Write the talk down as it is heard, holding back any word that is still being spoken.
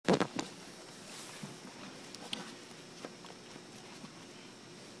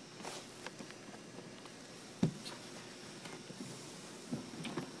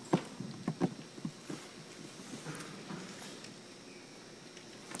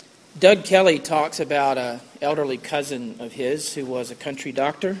Doug Kelly talks about an elderly cousin of his who was a country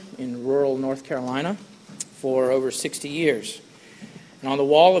doctor in rural North Carolina for over 60 years. And on the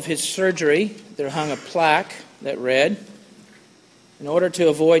wall of his surgery, there hung a plaque that read, "In order to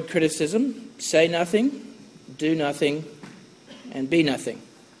avoid criticism, say nothing, do nothing, and be nothing."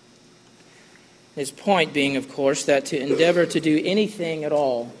 His point being, of course, that to endeavor to do anything at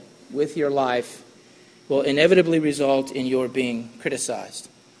all with your life will inevitably result in your being criticized.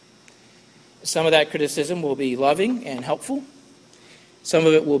 Some of that criticism will be loving and helpful. Some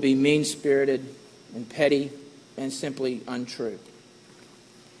of it will be mean-spirited and petty and simply untrue.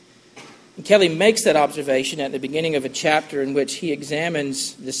 And Kelly makes that observation at the beginning of a chapter in which he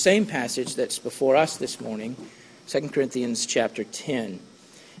examines the same passage that's before us this morning, 2 Corinthians chapter 10,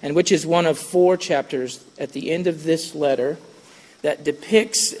 and which is one of 4 chapters at the end of this letter that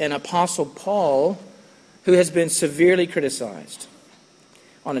depicts an apostle Paul who has been severely criticized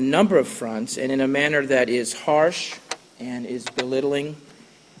on a number of fronts and in a manner that is harsh and is belittling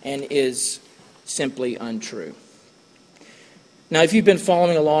and is simply untrue. Now, if you've been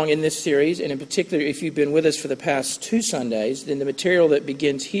following along in this series, and in particular if you've been with us for the past 2 Sundays, then the material that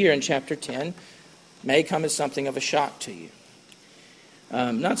begins here in chapter 10 may come as something of a shock to you.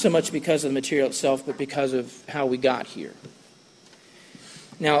 Not so much because of the material itself, but because of how we got here.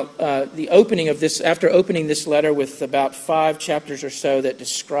 Now, the opening of this, after opening this letter with about 5 chapters or so that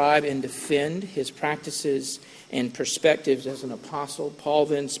describe and defend his practices and perspectives as an apostle, Paul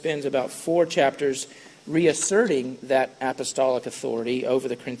then spends about 4 chapters reasserting that apostolic authority over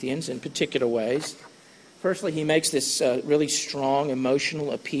the Corinthians in particular ways. Firstly, he makes this really strong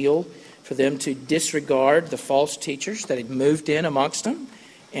emotional appeal for them to disregard the false teachers that had moved in amongst them,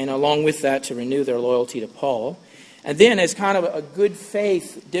 and along with that to renew their loyalty to Paul. And then, as kind of a good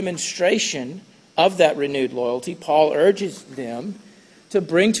faith demonstration of that renewed loyalty, Paul urges them to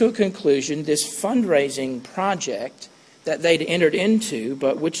bring to a conclusion this fundraising project that they'd entered into,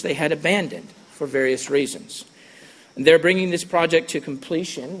 but which they had abandoned for various reasons. And their bringing this project to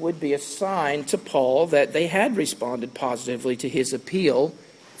completion would be a sign to Paul that they had responded positively to his appeal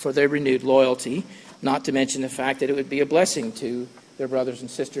for their renewed loyalty, not to mention the fact that it would be a blessing to their brothers and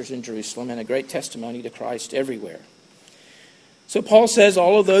sisters in Jerusalem and a great testimony to Christ everywhere. So Paul says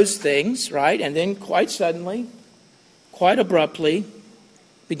all of those things, right? And then quite suddenly, quite abruptly,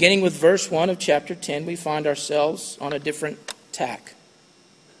 beginning with verse 1 of chapter 10, we find ourselves on a different tack,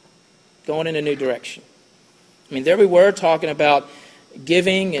 going in a new direction. I mean, there we were talking about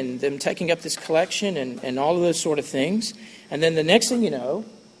giving and them taking up this collection and all of those sort of things. And then the next thing you know,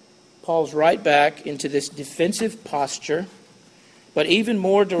 Paul's right back into this defensive posture, but even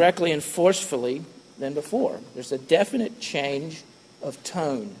more directly and forcefully than before. There's a definite change of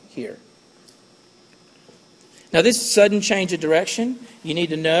tone here. Now, this sudden change of direction, you need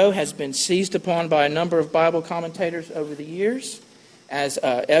to know, has been seized upon by a number of Bible commentators over the years as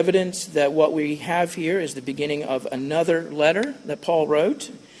evidence that what we have here is the beginning of another letter that Paul wrote,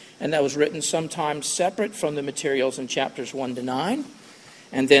 and that was written sometime separate from the materials in chapters 1 to 9,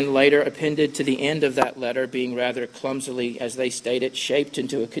 and then later appended to the end of that letter, being rather clumsily, as they state it, shaped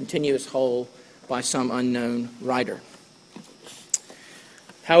into a continuous whole by some unknown writer.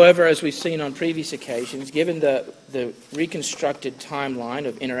 However, as we've seen on previous occasions, given the reconstructed timeline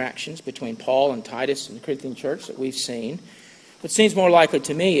of interactions between Paul and Titus and the Corinthian church that we've seen, what seems more likely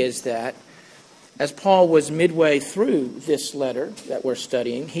to me is that as Paul was midway through this letter that we're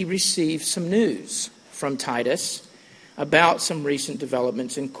studying, he received some news from Titus about some recent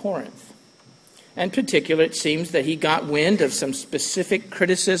developments in Corinth. In particular, it seems that he got wind of some specific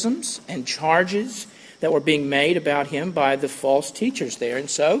criticisms and charges that were being made about him by the false teachers there. And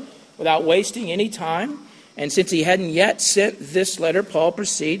so, without wasting any time, and since he hadn't yet sent this letter, Paul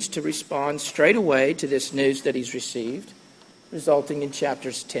proceeds to respond straight away to this news that he's received, resulting in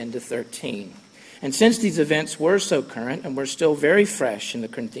chapters 10 to 13. And since these events were so current and were still very fresh in the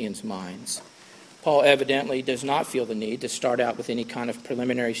Corinthians' minds, Paul evidently does not feel the need to start out with any kind of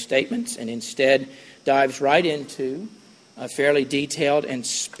preliminary statements and instead dives right into a fairly detailed and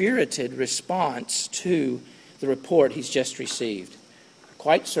spirited response to the report he's just received.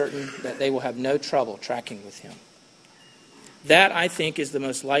 Quite certain that they will have no trouble tracking with him. That, I think, is the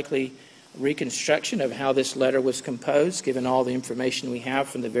most likely reconstruction of how this letter was composed, given all the information we have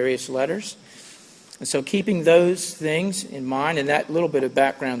from the various letters. And so keeping those things in mind and that little bit of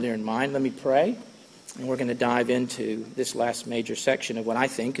background there in mind, let me pray. And we're going to dive into this last major section of what I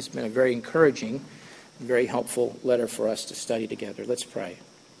think has been a very encouraging, very helpful letter for us to study together. Let's pray.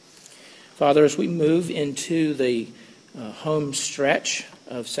 Father, as we move into the home stretch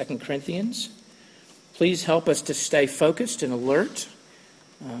of 2 Corinthians, please help us to stay focused and alert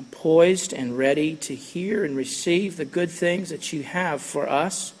poised and ready to hear and receive the good things that you have for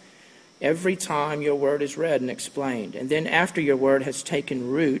us every time your word is read and explained. And then after your word has taken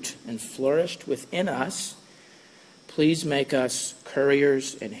root and flourished within us, please make us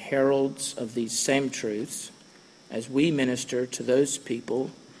couriers and heralds of these same truths as we minister to those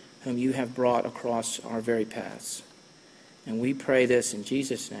people whom you have brought across our very paths. And we pray this in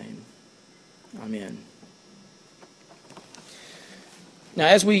Jesus' name. Amen. Now,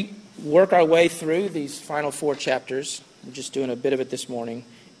 as we work our way through these final 4 chapters, I'm just doing a bit of it this morning,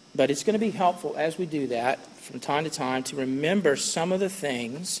 but it's going to be helpful as we do that from time to time to remember some of the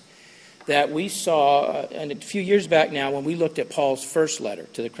things that we saw a few years back now when we looked at Paul's first letter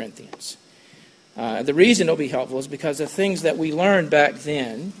to the Corinthians. The reason it'll be helpful is because the things that we learned back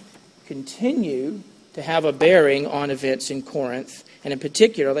then continue to have a bearing on events in Corinth, and in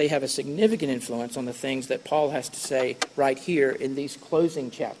particular, they have a significant influence on the things that Paul has to say right here in these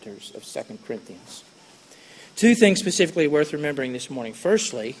closing chapters of 2 Corinthians. 2 things specifically worth remembering this morning.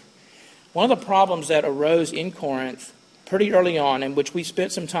 Firstly, one of the problems that arose in Corinth pretty early on, and which we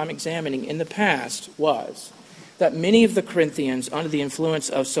spent some time examining in the past, was that many of the Corinthians, under the influence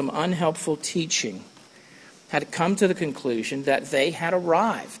of some unhelpful teaching, had come to the conclusion that they had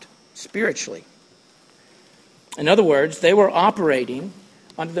arrived spiritually. In other words, they were operating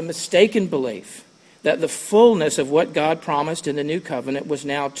under the mistaken belief that the fullness of what God promised in the new covenant was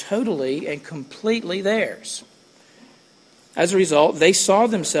now totally and completely theirs. As a result, they saw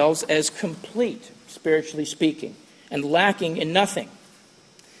themselves as complete, spiritually speaking, and lacking in nothing.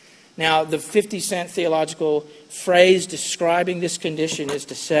 Now, the 50-cent theological phrase describing this condition is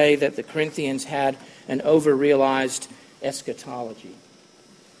to say that the Corinthians had an over-realized eschatology.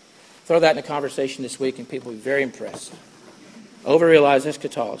 Throw that in a conversation this week and people will be very impressed. Over-realized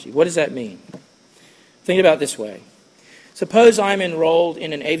eschatology. What does that mean? Think about it this way. Suppose I'm enrolled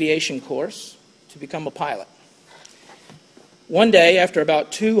in an aviation course to become a pilot. One day, after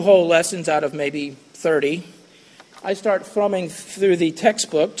about 2 whole lessons out of maybe 30, I start thumbing through the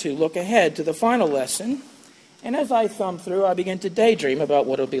textbook to look ahead to the final lesson. And as I thumb through, I begin to daydream about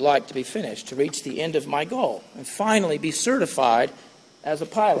what it will be like to be finished, to reach the end of my goal, and finally be certified as a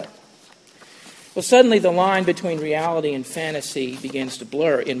pilot. Well, suddenly the line between reality and fantasy begins to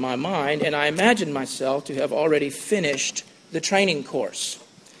blur in my mind, and I imagine myself to have already finished the training course.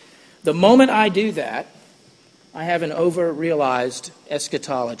 The moment I do that, I have an over-realized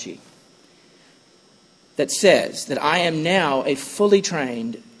eschatology that says that I am now a fully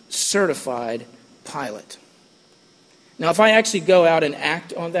trained, certified pilot. Now, if I actually go out and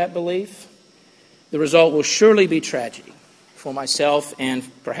act on that belief, the result will surely be tragedy for myself and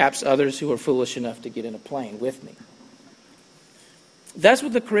perhaps others who are foolish enough to get in a plane with me. That's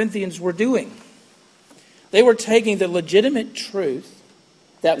what the Corinthians were doing. They were taking the legitimate truth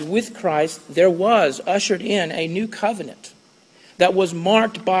that with Christ there was ushered in a new covenant that was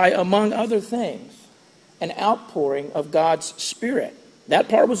marked by, among other things, an outpouring of God's Spirit. That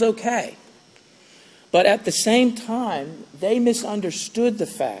part was okay. But at the same time, they misunderstood the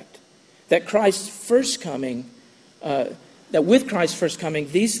fact that Christ's first coming, that with Christ's first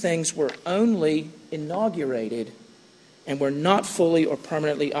coming, these things were only inaugurated and were not fully or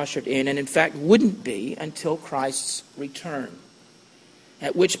permanently ushered in, and in fact wouldn't be until Christ's return,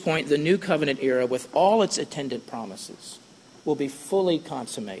 at which point the new covenant era, with all its attendant promises, will be fully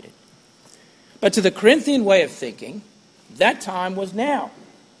consummated. But to the Corinthian way of thinking, that time was now.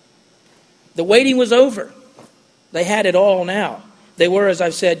 The waiting was over. They had it all now. They were, as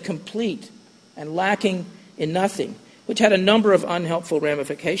I've said, complete and lacking in nothing, which had a number of unhelpful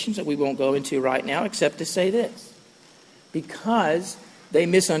ramifications that we won't go into right now, except to say this. Because they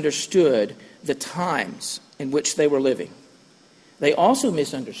misunderstood the times in which they were living, they also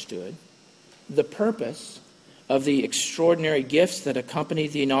misunderstood the purpose of the extraordinary gifts that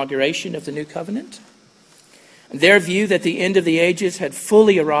accompanied the inauguration of the new covenant. Their view that the end of the ages had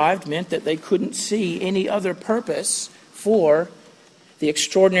fully arrived meant that they couldn't see any other purpose for the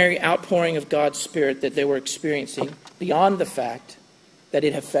extraordinary outpouring of God's Spirit that they were experiencing beyond the fact that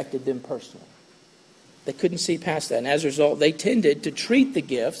it affected them personally. They couldn't see past that, and as a result, they tended to treat the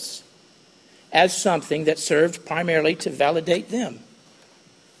gifts as something that served primarily to validate them,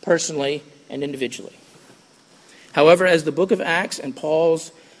 personally and individually. However, as the book of Acts and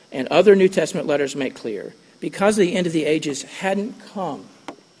Paul's and other New Testament letters make clear, because the end of the ages hadn't come,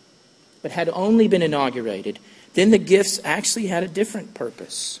 but had only been inaugurated, then the gifts actually had a different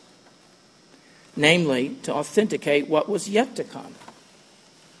purpose, namely to authenticate what was yet to come.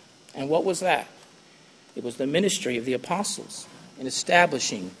 And what was that? It was the ministry of the apostles in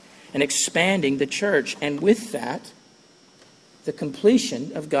establishing and expanding the church, and with that, the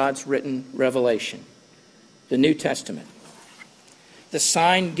completion of God's written revelation, the New Testament. The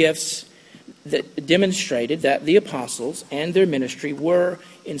sign gifts that demonstrated that the apostles and their ministry were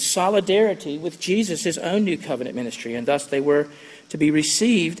in solidarity with Jesus' own new covenant ministry, and thus they were to be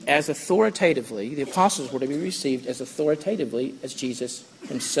received as authoritatively, the apostles were to be received as authoritatively as Jesus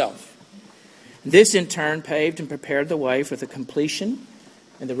himself. This in turn paved and prepared the way for the completion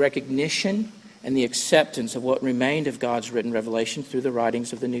and the recognition and the acceptance of what remained of God's written revelation through the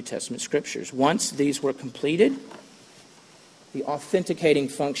writings of the New Testament Scriptures. Once these were completed, the authenticating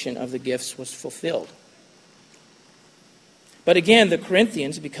function of the gifts was fulfilled. But again, the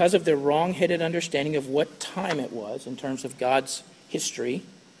Corinthians, because of their wrong-headed understanding of what time it was in terms of God's history,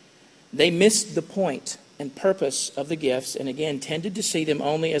 they missed the point and purpose of the gifts, and again tended to see them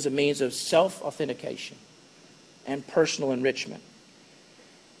only as a means of self-authentication and personal enrichment.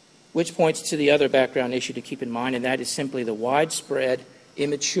 Which points to the other background issue to keep in mind, and that is simply the widespread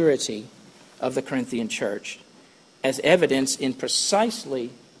immaturity of the Corinthian church, as evidenced in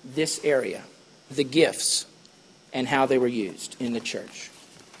precisely this area, the gifts and how they were used in the church.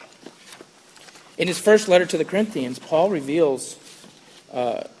 In his first letter to the Corinthians, Paul reveals,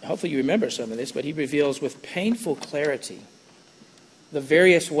 hopefully you remember some of this, but he reveals with painful clarity the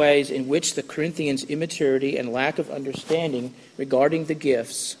various ways in which the Corinthians' immaturity and lack of understanding regarding the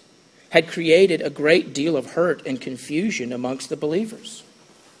gifts had created a great deal of hurt and confusion amongst the believers.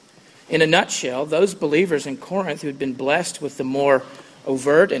 In a nutshell, those believers in Corinth who had been blessed with the more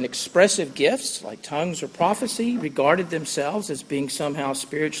overt and expressive gifts, like tongues or prophecy, regarded themselves as being somehow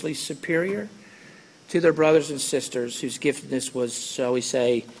spiritually superior to their brothers and sisters whose giftedness was, shall we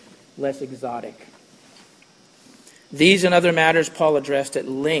say, less exotic. These and other matters Paul addressed at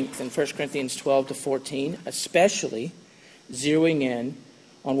length in 1 Corinthians 12 to 14, especially zeroing in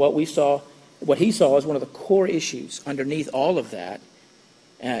on what he saw as one of the core issues underneath all of that,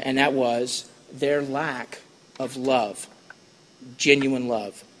 and that was their lack of love, genuine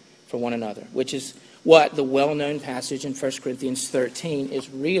love for one another, which is what the well-known passage in 1 Corinthians 13 is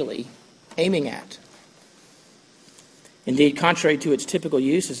really aiming at. Indeed, contrary to its typical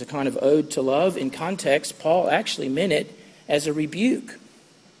use as a kind of ode to love, in context, Paul actually meant it as a rebuke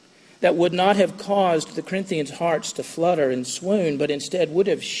that would not have caused the Corinthians' hearts to flutter and swoon, but instead would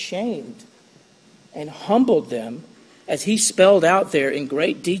have shamed and humbled them as he spelled out there in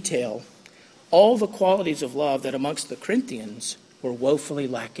great detail all the qualities of love that amongst the Corinthians were woefully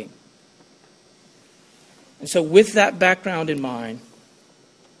lacking. And so with that background in mind,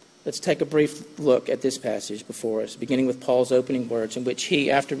 let's take a brief look at this passage before us, beginning with Paul's opening words, in which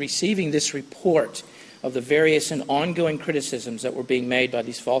he, after receiving this report of the various and ongoing criticisms that were being made by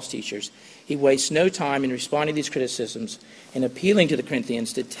these false teachers, he wastes no time in responding to these criticisms and appealing to the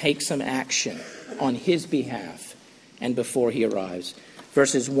Corinthians to take some action on his behalf and before he arrives.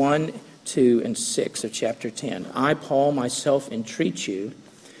 Verses 1, 2, and 6 of chapter 10. I, Paul, myself entreat you,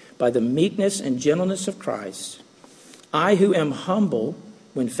 by the meekness and gentleness of Christ, I who am humble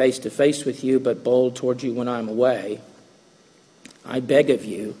when face to face with you, but bold toward you when I am away, I beg of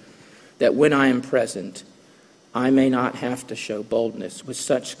you that when I am present, I may not have to show boldness with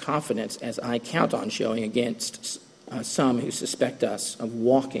such confidence as I count on showing against some who suspect us of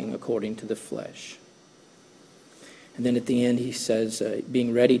walking according to the flesh. And then at the end he says,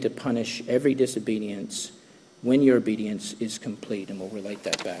 being ready to punish every disobedience when your obedience is complete. And we'll relate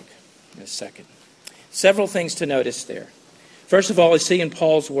that back in a second. Several things to notice there. First of all, I see in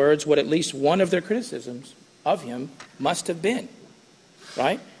Paul's words what at least one of their criticisms of him must have been.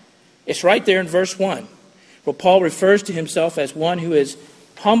 Right? It's right there in verse 1, where Paul refers to himself as one who is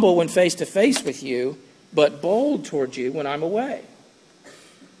humble when face to face with you, but bold toward you when I'm away.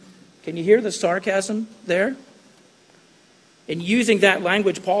 Can you hear the sarcasm there? In using that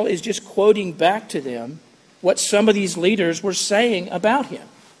language, Paul is just quoting back to them what some of these leaders were saying about him.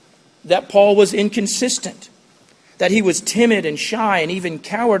 That Paul was inconsistent, that he was timid and shy and even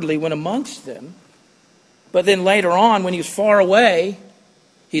cowardly when amongst them. But then later on, when he was far away,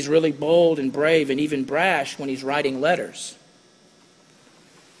 he's really bold and brave and even brash when he's writing letters.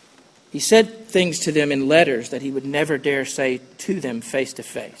 He said things to them in letters that he would never dare say to them face to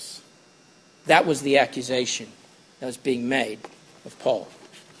face. That was the accusation that was being made of Paul.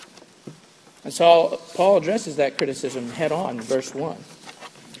 And so Paul addresses that criticism head on in verse 1.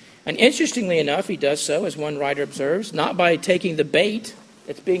 And interestingly enough, he does so, as one writer observes, not by taking the bait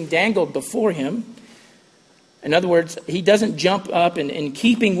that's being dangled before him. In other words, he doesn't jump up and, in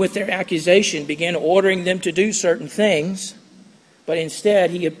keeping with their accusation, begin ordering them to do certain things, but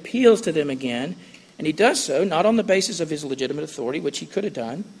instead he appeals to them again, and he does so not on the basis of his legitimate authority, which he could have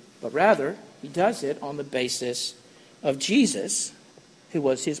done, but rather he does it on the basis of Jesus, who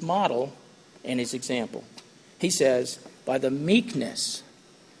was his model and his example. He says, by the meekness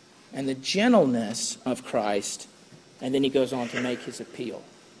and the gentleness of Christ, and then he goes on to make his appeal.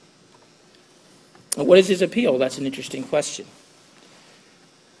 And what is his appeal? That's an interesting question.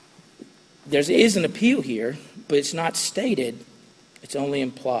 There is an appeal here, but it's not stated. It's only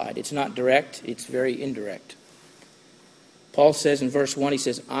implied. It's not direct. It's very indirect. Paul says in verse 1, he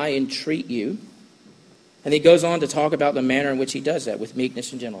says, I entreat you. And he goes on to talk about the manner in which he does that with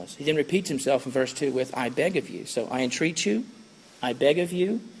meekness and gentleness. He then repeats himself in verse 2 with, I beg of you. So I entreat you. I beg of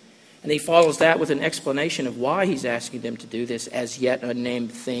you. And he follows that with an explanation of why he's asking them to do this as yet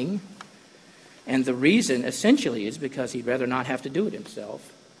unnamed thing. And the reason essentially is because he'd rather not have to do it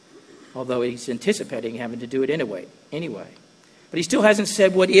himself, although he's anticipating having to do it anyway. But he still hasn't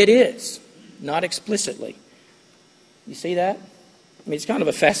said what it is, not explicitly. You see that? I mean, it's kind of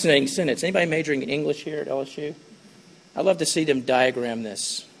a fascinating sentence. Anybody majoring in English here at LSU? I'd love to see them diagram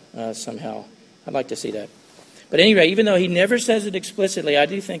this somehow. I'd like to see that. But anyway, even though he never says it explicitly, I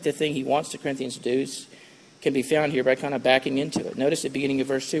do think the thing he wants the Corinthians to do can be found here by kind of backing into it. Notice the beginning of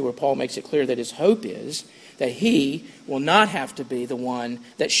verse 2 where Paul makes it clear that his hope is that he will not have to be the one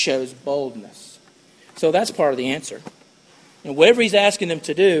that shows boldness. So that's part of the answer. And whatever he's asking them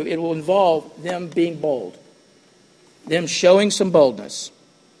to do, it will involve them being bold. Them showing some boldness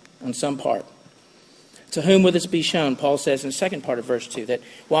on some part. To whom will this be shown? Paul says in the second part of verse 2 that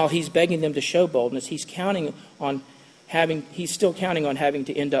while he's begging them to show boldness, he's still counting on having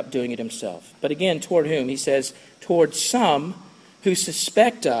to end up doing it himself. But again, toward whom? He says, toward some who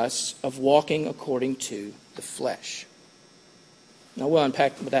suspect us of walking according to the flesh. Now, we'll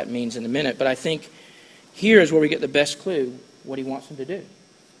unpack what that means in a minute, but I think here is where we get the best clue what he wants them to do.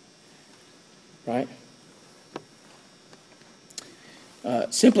 Right?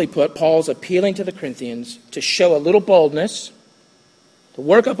 Simply put, Paul's appealing to the Corinthians to show a little boldness, to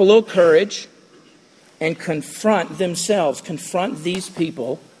work up a little courage, and confront these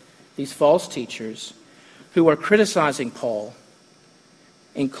people, these false teachers, who are criticizing Paul,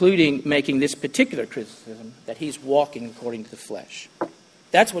 including making this particular criticism that he's walking according to the flesh.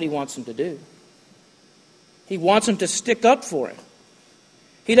 That's what he wants them to do. He wants them to stick up for him.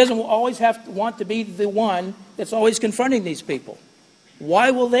 He doesn't always want to be the one that's always confronting these people.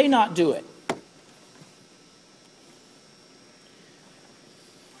 Why will they not do it?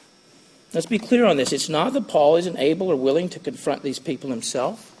 Let's be clear on this. It's not that Paul isn't able or willing to confront these people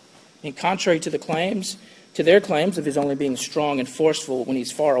himself. And contrary to their claims of his only being strong and forceful when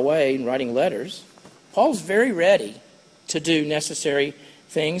he's far away and writing letters, Paul's very ready to do necessary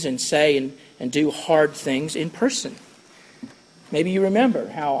things and say and do hard things in person. Maybe you remember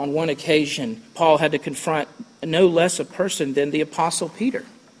how on one occasion Paul had to confront no less a person than the Apostle Peter.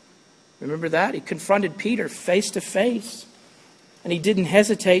 Remember that? He confronted Peter face to face, and he didn't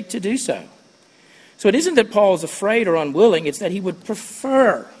hesitate to do so. So it isn't that Paul is afraid or unwilling, it's that he would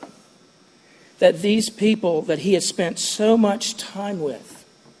prefer that these people that he has spent so much time with,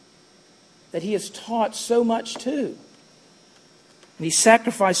 that he has taught so much to, and he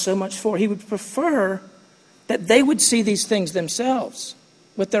sacrificed so much for, he would prefer that they would see these things themselves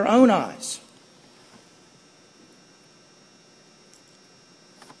with their own eyes.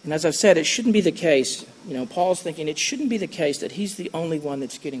 And as I've said, it shouldn't be the case, Paul's thinking it shouldn't be the case that he's the only one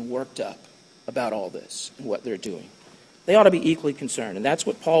that's getting worked up about all this and what they're doing. They ought to be equally concerned, and that's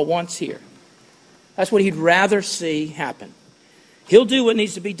what Paul wants here. That's what he'd rather see happen. He'll do what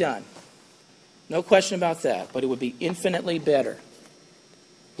needs to be done. No question about that, but it would be infinitely better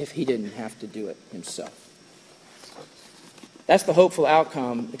if he didn't have to do it himself. That's the hopeful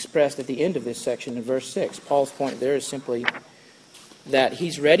outcome expressed at the end of this section in verse 6. Paul's point there is simply that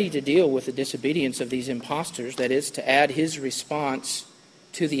he's ready to deal with the disobedience of these impostors, that is, to add his response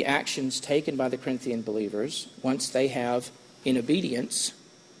to the actions taken by the Corinthian believers once they have, in obedience,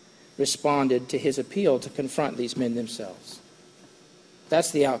 responded to his appeal to confront these men themselves.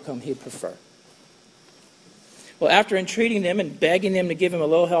 That's the outcome he'd prefer. Well, after entreating them and begging them to give him a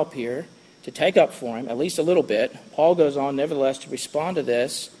little help here, to take up for him, at least a little bit, Paul goes on, nevertheless, to respond to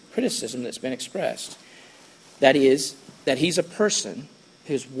this criticism that's been expressed. That is, that he's a person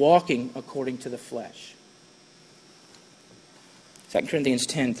who's walking according to the flesh. 2 Corinthians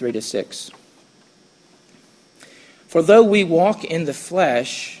 10, 3-6. For though we walk in the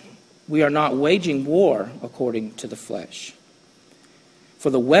flesh, we are not waging war according to the flesh. For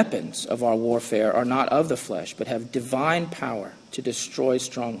the weapons of our warfare are not of the flesh, but have divine power to destroy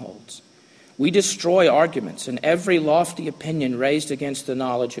strongholds. We destroy arguments and every lofty opinion raised against the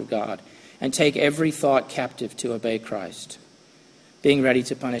knowledge of God, and take every thought captive to obey Christ, being ready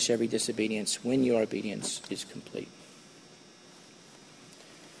to punish every disobedience when your obedience is complete.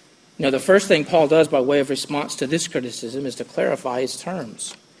 The first thing Paul does by way of response to this criticism is to clarify his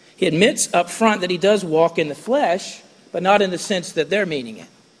terms. He admits up front that he does walk in the flesh, but not in the sense that they're meaning it.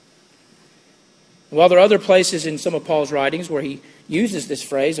 While there are other places in some of Paul's writings where he uses this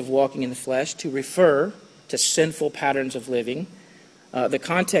phrase of walking in the flesh to refer to sinful patterns of living, the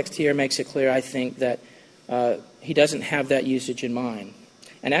context here makes it clear, I think, that he doesn't have that usage in mind.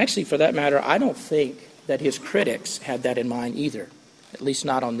 And actually, for that matter, I don't think that his critics had that in mind either, at least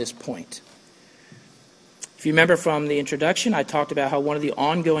not on this point. If you remember from the introduction, I talked about how one of the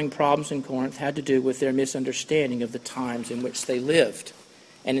ongoing problems in Corinth had to do with their misunderstanding of the times in which they lived,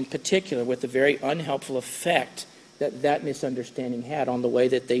 and in particular with the very unhelpful effect that misunderstanding had on the way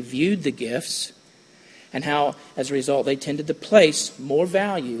that they viewed the gifts, and how, as a result, they tended to place more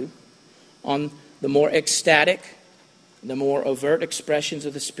value on the more ecstatic, the more overt expressions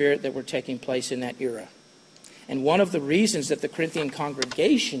of the Spirit that were taking place in that era. And one of the reasons that the Corinthian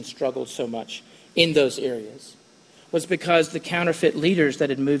congregation struggled so much in those areas was because the counterfeit leaders that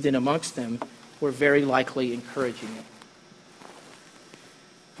had moved in amongst them were very likely encouraging it.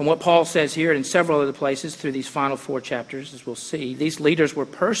 From what Paul says here and in several other places through these final 4 chapters, as we'll see, these leaders were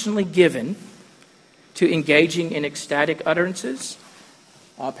personally given to engaging in ecstatic utterances.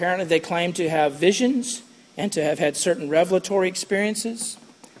 Apparently they claimed to have visions and to have had certain revelatory experiences.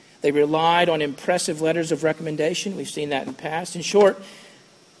 They relied on impressive letters of recommendation. We've seen that in the past. In short,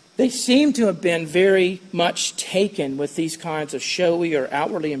 they seem to have been very much taken with these kinds of showy or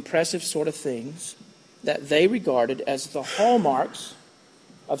outwardly impressive sort of things that they regarded as the hallmarks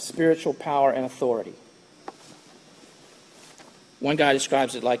of spiritual power and authority. One guy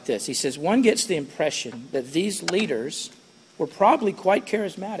describes it like this. He says, one gets the impression that these leaders were probably quite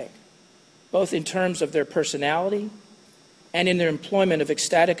charismatic, both in terms of their personality and in their employment of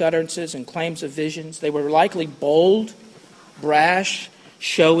ecstatic utterances and claims of visions. They were likely bold, brash,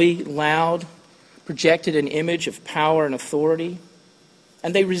 showy, loud, projected an image of power and authority.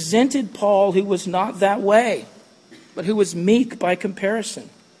 And they resented Paul, who was not that way, but who was meek by comparison,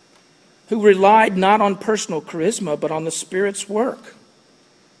 who relied not on personal charisma, but on the Spirit's work,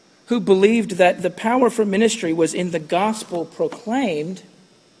 who believed that the power for ministry was in the gospel proclaimed,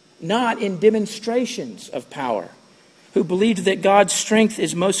 not in demonstrations of power, who believed that God's strength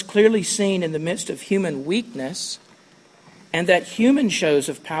is most clearly seen in the midst of human weakness, and that human shows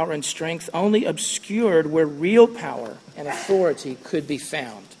of power and strength only obscured where real power and authority could be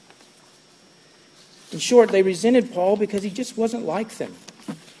found. In short, they resented Paul because he just wasn't like them.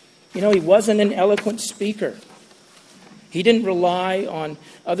 He wasn't an eloquent speaker. He didn't rely on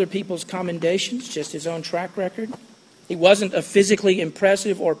other people's commendations, just his own track record. He wasn't a physically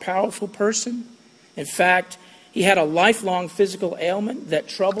impressive or powerful person. In fact, he had a lifelong physical ailment that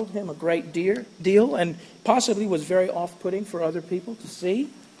troubled him a great deal and possibly was very off-putting for other people to see.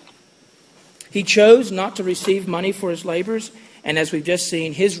 He chose not to receive money for his labors, and as we've just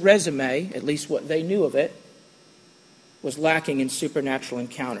seen, his resume, at least what they knew of it, was lacking in supernatural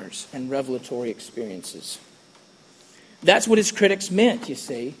encounters and revelatory experiences. That's what his critics meant, you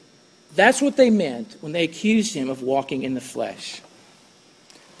see. That's what they meant when they accused him of walking in the flesh.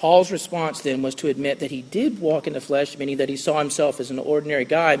 Paul's response then was to admit that he did walk in the flesh, meaning that he saw himself as an ordinary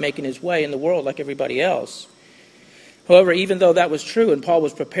guy making his way in the world like everybody else. However, even though that was true and Paul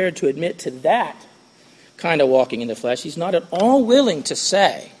was prepared to admit to that kind of walking in the flesh, he's not at all willing to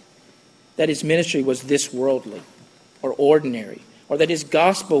say that his ministry was this worldly or ordinary, or that his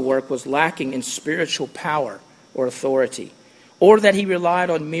gospel work was lacking in spiritual power or authority, or that he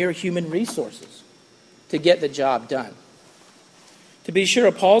relied on mere human resources to get the job done. To be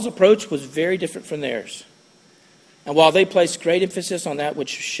sure, Paul's approach was very different from theirs. And while they placed great emphasis on that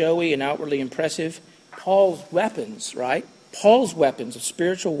which was showy and outwardly impressive, Paul's weapons of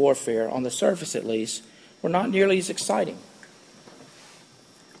spiritual warfare, on the surface at least, were not nearly as exciting.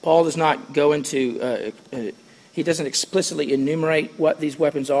 Paul does not go into, he doesn't explicitly enumerate what these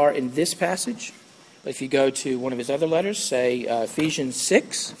weapons are in this passage. But if you go to one of his other letters, say Ephesians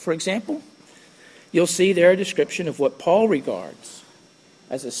 6, for example, you'll see there a description of what Paul regards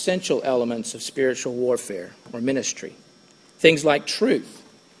as essential elements of spiritual warfare or ministry. Things like truth,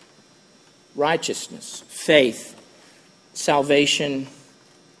 righteousness, faith, salvation,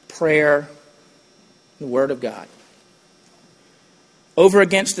 prayer, the Word of God. Over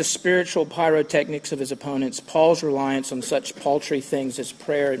against the spiritual pyrotechnics of his opponents, Paul's reliance on such paltry things as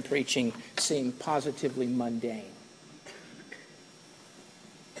prayer and preaching seemed positively mundane.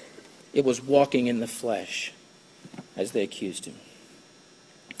 It was walking in the flesh, as they accused him.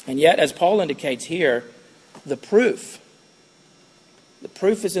 And yet, as Paul indicates here, the proof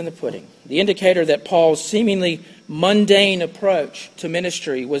is in the pudding. The indicator that Paul's seemingly mundane approach to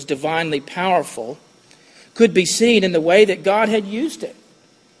ministry was divinely powerful could be seen in the way that God had used it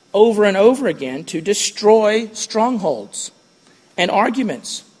over and over again to destroy strongholds and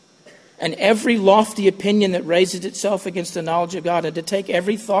arguments and every lofty opinion that raises itself against the knowledge of God, and to take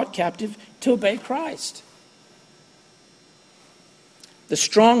every thought captive to obey Christ. The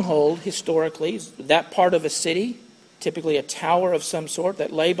stronghold, historically, is that part of a city, typically a tower of some sort,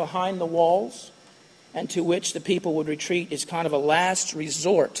 that lay behind the walls and to which the people would retreat as kind of a last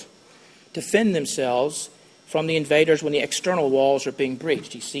resort to defend themselves from the invaders when the external walls are being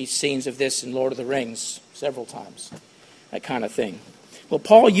breached. You see scenes of this in Lord of the Rings several times, that kind of thing. Well,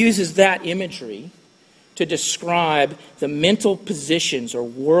 Paul uses that imagery to describe the mental positions or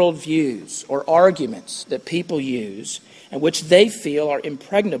worldviews or arguments that people use and which they feel are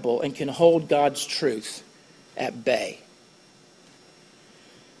impregnable and can hold God's truth at bay.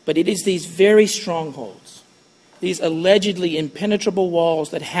 But it is these very strongholds, these allegedly impenetrable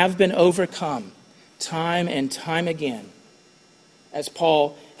walls that have been overcome time and time again, as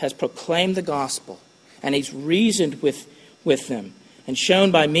Paul has proclaimed the gospel and he's reasoned with them and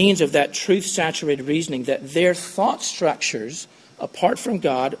shown by means of that truth-saturated reasoning that their thought structures, apart from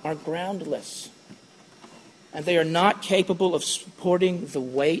God, are groundless. And they are not capable of supporting the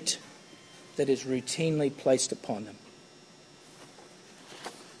weight that is routinely placed upon them.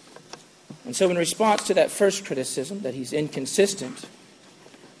 And so in response to that first criticism, that he's inconsistent,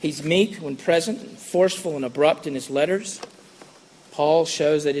 he's meek when present, and forceful and abrupt in his letters, Paul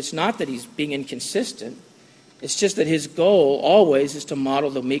shows that it's not that he's being inconsistent, it's just that his goal always is to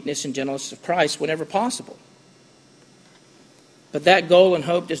model the meekness and gentleness of Christ whenever possible. But that goal and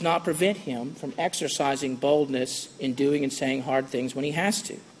hope does not prevent him from exercising boldness in doing and saying hard things when he has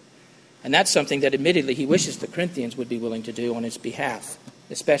to. And that's something that admittedly he wishes the Corinthians would be willing to do on his behalf,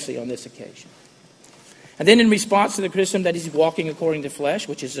 especially on this occasion. And then in response to the criticism that he's walking according to flesh,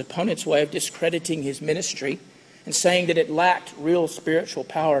 which is his opponent's way of discrediting his ministry and saying that it lacked real spiritual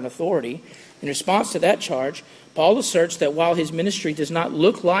power and authority, in response to that charge, Paul asserts that while his ministry does not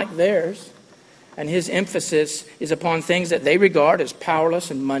look like theirs, and his emphasis is upon things that they regard as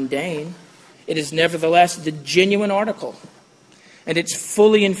powerless and mundane, it is nevertheless the genuine article. And it's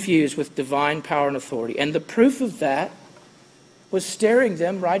fully infused with divine power and authority. And the proof of that was staring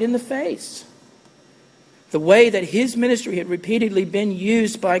them right in the face. The way that his ministry had repeatedly been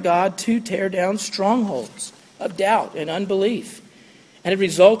used by God to tear down strongholds of doubt and unbelief. And it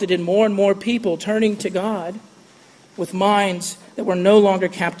resulted in more and more people turning to God with minds that were no longer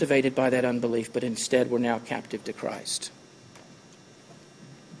captivated by that unbelief, but instead were now captive to Christ.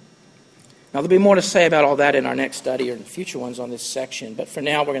 Now, there'll be more to say about all that in our next study or in future ones on this section, but for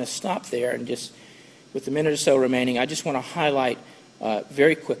now we're going to stop there, and just with the minute or so remaining, I just want to highlight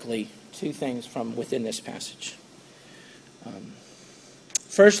very quickly two things from within this passage.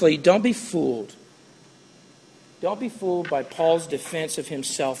 Firstly, don't be fooled. Don't be fooled by Paul's defense of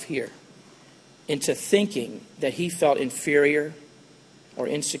himself here into thinking that he felt inferior or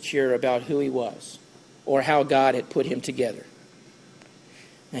insecure about who he was or how God had put him together.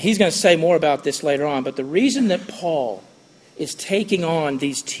 Now, he's going to say more about this later on, but the reason that Paul is taking on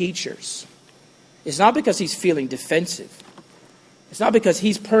these teachers is not because he's feeling defensive. It's not because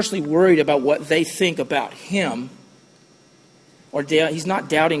he's personally worried about what they think about him, or he's not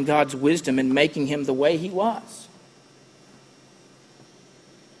doubting God's wisdom in making him the way he was.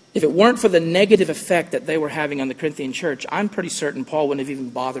 If it weren't for the negative effect that they were having on the Corinthian church, I'm pretty certain Paul wouldn't have even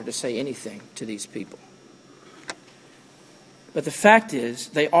bothered to say anything to these people. But the fact is,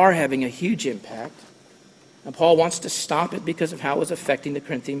 they are having a huge impact, and Paul wants to stop it because of how it was affecting the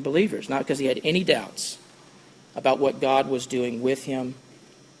Corinthian believers, not because he had any doubts about what God was doing with him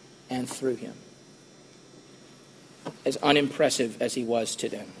and through him, as unimpressive as he was to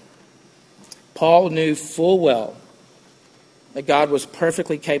them. Paul knew full well that God was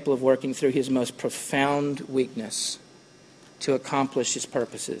perfectly capable of working through his most profound weakness to accomplish his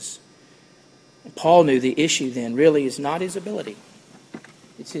purposes. And Paul knew the issue then really is not his ability,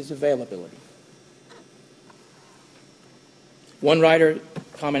 it's his availability. One writer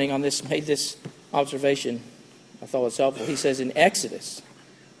commenting on this made this observation I thought was helpful. He says in Exodus,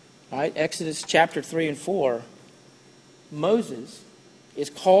 right, Exodus chapter 3 and 4, Moses is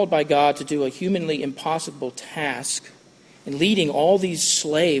called by God to do a humanly impossible task in leading all these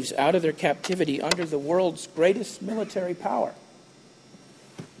slaves out of their captivity under the world's greatest military power.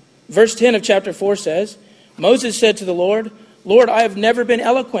 Verse 10 of chapter 4 says, Moses said to the Lord, Lord, I have never been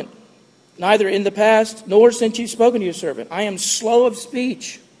eloquent, neither in the past nor since you've spoken to your servant. I am slow of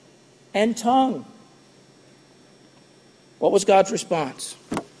speech and tongue. What was God's response?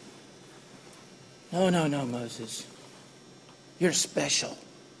 No, Moses. You're special.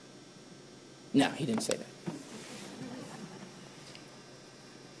 No, he didn't say that.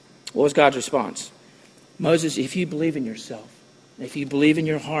 What was God's response? Moses, if you believe in yourself, if you believe in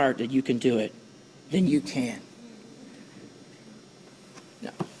your heart that you can do it, then you can.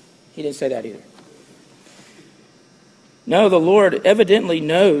 No, he didn't say that either. No, the Lord evidently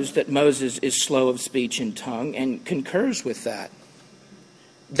knows that Moses is slow of speech and tongue and concurs with that.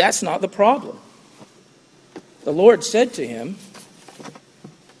 That's not the problem. The Lord said to him,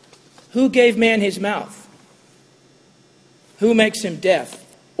 who gave man his mouth? Who makes him deaf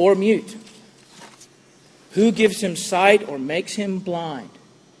or mute? Who gives him sight or makes him blind?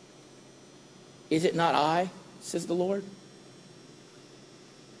 Is it not I, says the Lord?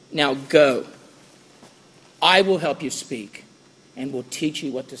 Now go. I will help you speak and will teach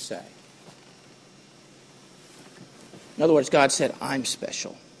you what to say. In other words, God said, I'm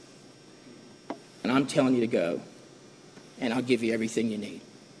special. And I'm telling you to go. And I'll give you everything you need.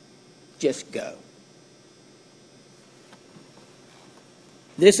 Just go.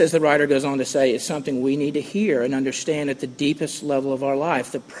 This, as the writer goes on to say, is something we need to hear and understand at the deepest level of our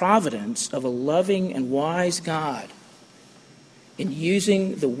life. The providence of a loving and wise God in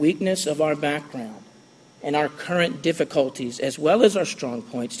using the weakness of our background and our current difficulties as well as our strong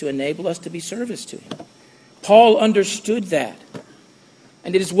points to enable us to be service to Him. Paul understood that.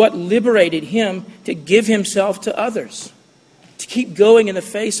 And it is what liberated him to give himself to others, to keep going in the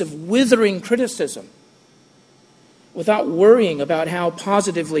face of withering criticism without worrying about how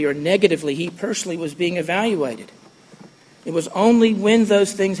positively or negatively he personally was being evaluated. It was only when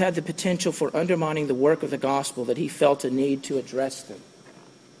those things had the potential for undermining the work of the gospel that he felt a need to address them.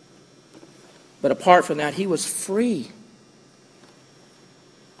 But apart from that, he was free.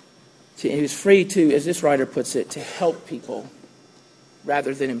 He was free to, as this writer puts it, to help people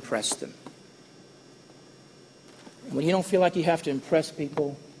rather than impress them. When you don't feel like you have to impress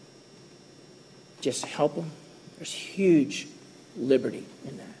people, just help them. There's huge liberty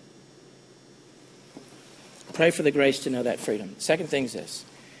in that. Pray for the grace to know that freedom. Second thing is this.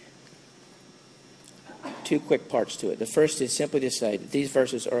 Two quick parts to it. The first is simply to say that these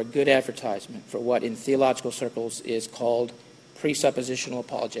verses are a good advertisement for what in theological circles is called presuppositional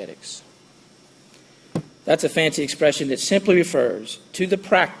apologetics. That's a fancy expression that simply refers to the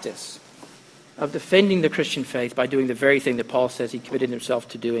practice of defending the Christian faith by doing the very thing that Paul says he committed himself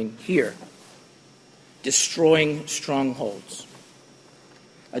to doing here. Destroying strongholds.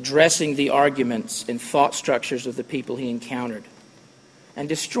 Addressing the arguments and thought structures of the people he encountered. And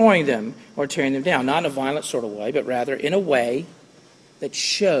destroying them or tearing them down. Not in a violent sort of way, but rather in a way that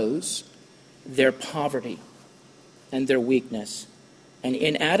shows their poverty and their weakness and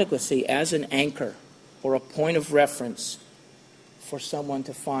inadequacy as an anchor or a point of reference for someone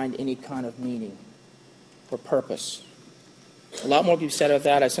to find any kind of meaning or purpose. A lot more can be said about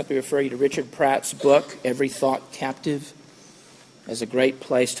that. I simply refer you to Richard Pratt's book, Every Thought Captive, as a great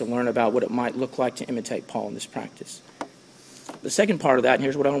place to learn about what it might look like to imitate Paul in this practice. The second part of that, and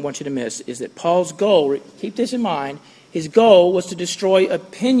here's what I don't want you to miss, is that Paul's goal, keep this in mind, his goal was to destroy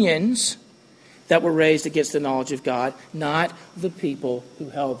opinions that were raised against the knowledge of God, not the people who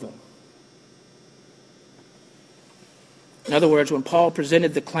held them. In other words, when Paul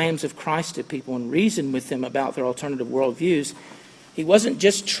presented the claims of Christ to people and reasoned with them about their alternative worldviews, he wasn't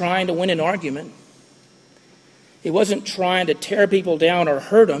just trying to win an argument. He wasn't trying to tear people down or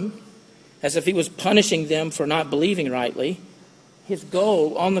hurt them as if he was punishing them for not believing rightly. His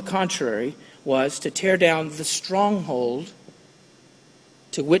goal, on the contrary, was to tear down the stronghold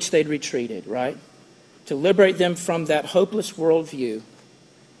to which they'd retreated, right? To liberate them from that hopeless worldview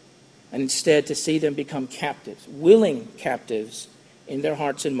and instead to see them become captives, willing captives in their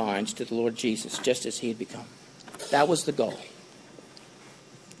hearts and minds to the Lord Jesus, just as he had become. That was the goal.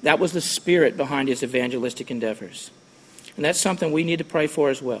 That was the spirit behind his evangelistic endeavors. And that's something we need to pray for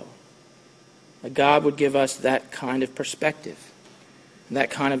as well. That God would give us that kind of perspective, and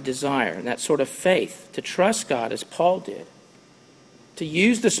that kind of desire, and that sort of faith to trust God as Paul did, to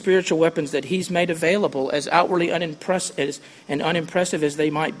use the spiritual weapons that he's made available, as outwardly unimpressive as they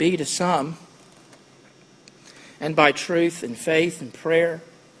might be to some, and by truth and faith and prayer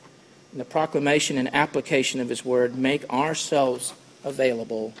and the proclamation and application of his word, make ourselves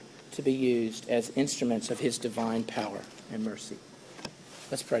available to be used as instruments of his divine power and mercy.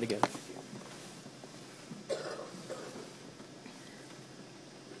 Let's pray together.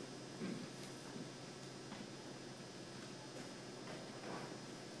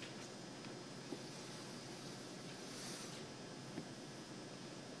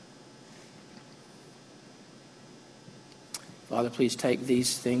 Father, please take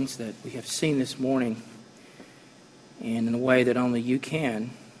these things that we have seen this morning, and in a way that only you can,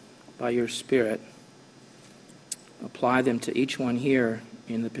 by your Spirit, apply them to each one here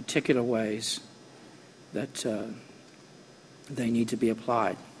in the particular ways that they need to be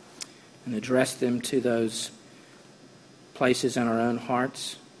applied, and address them to those places in our own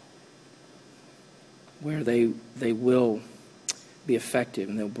hearts where they will be effective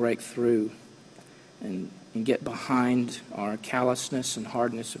and they'll break through and get behind our callousness and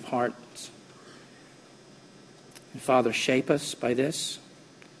hardness of hearts. And Father, shape us by this.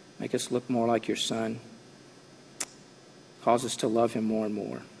 Make us look more like your Son. Cause us to love him more and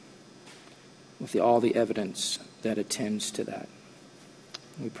more with all the evidence that attends to that.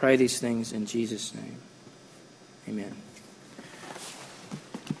 We pray these things in Jesus' name. Amen.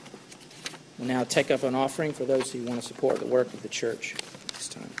 We'll now take up an offering for those who want to support the work of the church.